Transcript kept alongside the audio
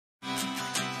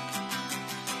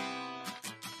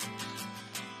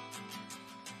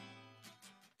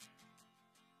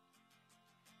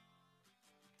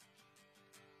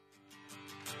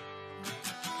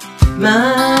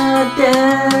My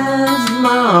dad's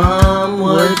mom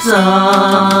would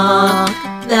talk,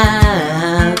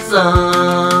 that's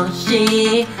all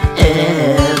she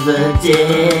ever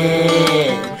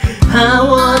did. I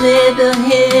wanted to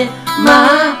hit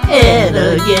my head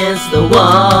against the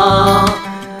wall,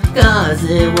 'cause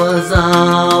it was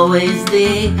always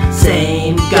the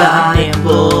same goddamn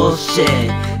bullshit.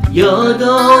 You're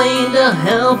going to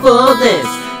hell for this,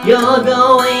 you're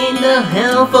going to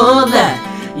hell for that.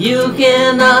 You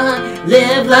cannot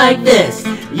live like this,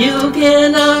 you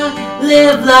cannot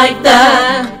live like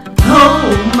that. Oh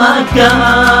my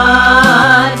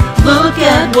God, look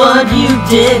at what you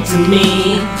did to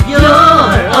me.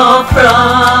 You're all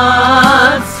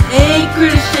frauds, a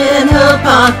Christian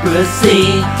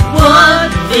hypocrisy.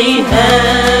 What the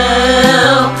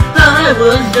hell? I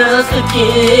was just a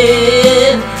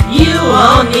kid. You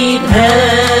all need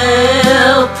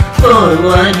help for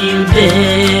what you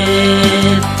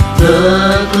did.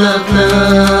 Look, look,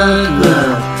 look,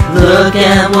 look, look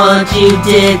at what you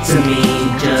did to me.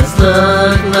 Just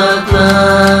look, look,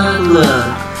 look, look,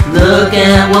 look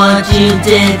at what you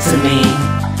did to me.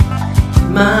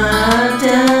 My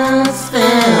dad's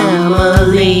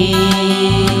family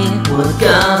would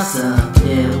gossip,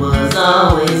 it was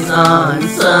always on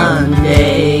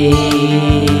Sundays.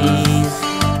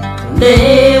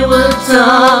 They would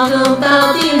talk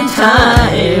about the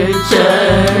entire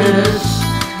church.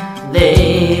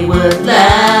 They would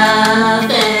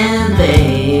laugh and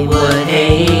they would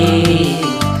hate.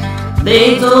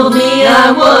 They told me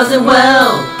I wasn't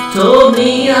well, told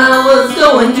me I was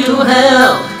going to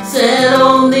hell. Said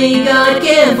only God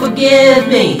can forgive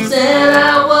me, said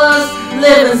I was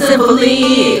living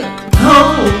sinfully.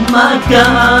 Oh my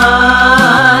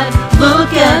God,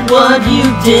 look at what you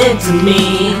did to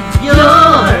me.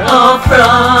 You're all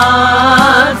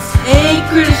frauds, a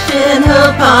Christian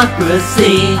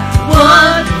hypocrisy.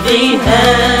 What the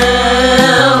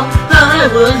hell? I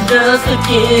was just a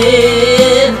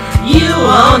kid. You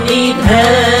all need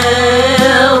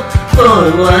help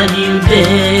for what you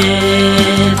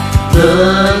did.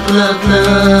 Look, look,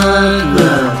 look,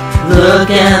 look, look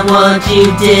at what you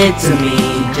did to me.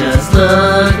 Just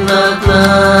look, look,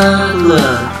 look,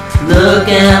 look, look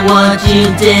at what you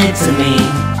did to me.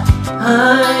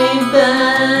 I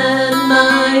bet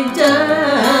my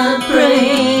dad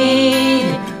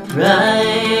prayed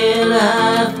right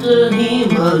after he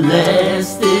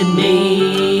molested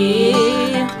me,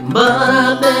 but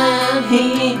I bet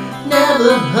he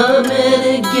never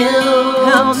admitted guilt.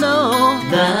 Hell no,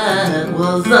 that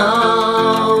was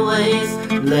always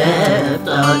left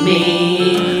on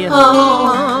me.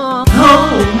 Oh,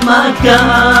 oh my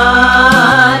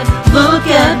God, look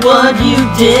at what you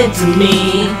did to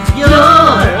me.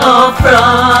 You're all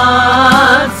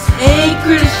frauds, a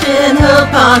Christian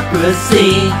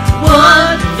hypocrisy.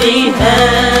 What the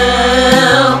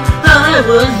hell? I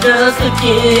was just a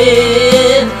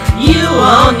kid. You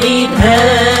all need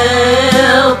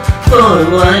help for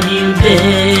what you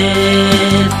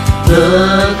did.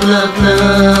 Look, look,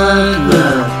 look,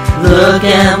 look, look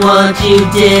at what you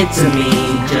did to me.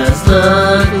 Just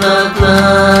look, look,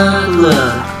 look,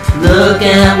 look, look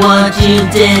at what you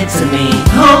did to me.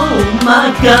 Oh my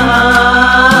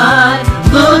God,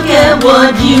 look at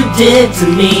what you did to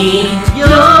me.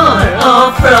 You're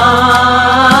all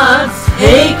frauds,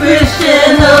 a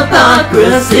Christian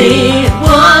hypocrisy.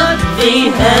 What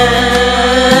the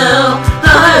hell?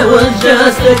 I was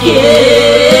just a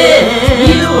kid.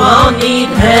 You all need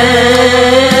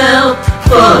help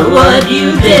for what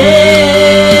you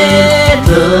did.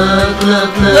 Look,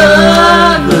 look,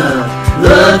 look, look,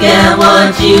 look at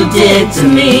what you did to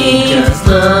me. Just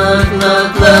look,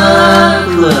 look, look,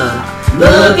 look,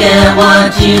 look at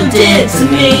what you did to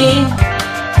me.